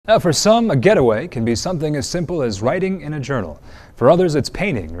Now, for some, a getaway can be something as simple as writing in a journal. For others, it's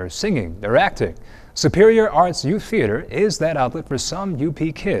painting or singing or acting. Superior Arts Youth Theater is that outlet for some UP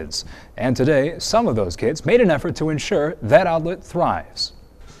kids. And today, some of those kids made an effort to ensure that outlet thrives.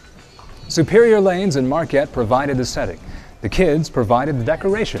 Superior Lanes in Marquette provided the setting. The kids provided the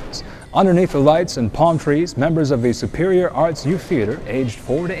decorations. Underneath the lights and palm trees, members of the Superior Arts Youth Theater, aged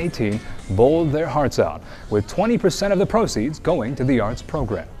 4 to 18, bowled their hearts out, with 20% of the proceeds going to the arts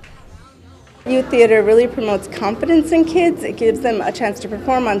program. Youth theater really promotes confidence in kids. It gives them a chance to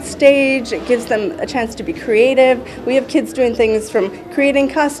perform on stage. It gives them a chance to be creative. We have kids doing things from creating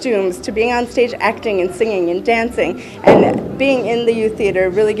costumes to being on stage acting and singing and dancing. And being in the youth theater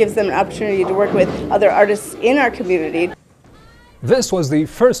really gives them an opportunity to work with other artists in our community. This was the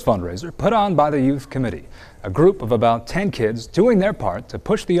first fundraiser put on by the Youth Committee, a group of about 10 kids doing their part to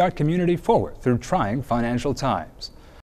push the art community forward through trying financial times.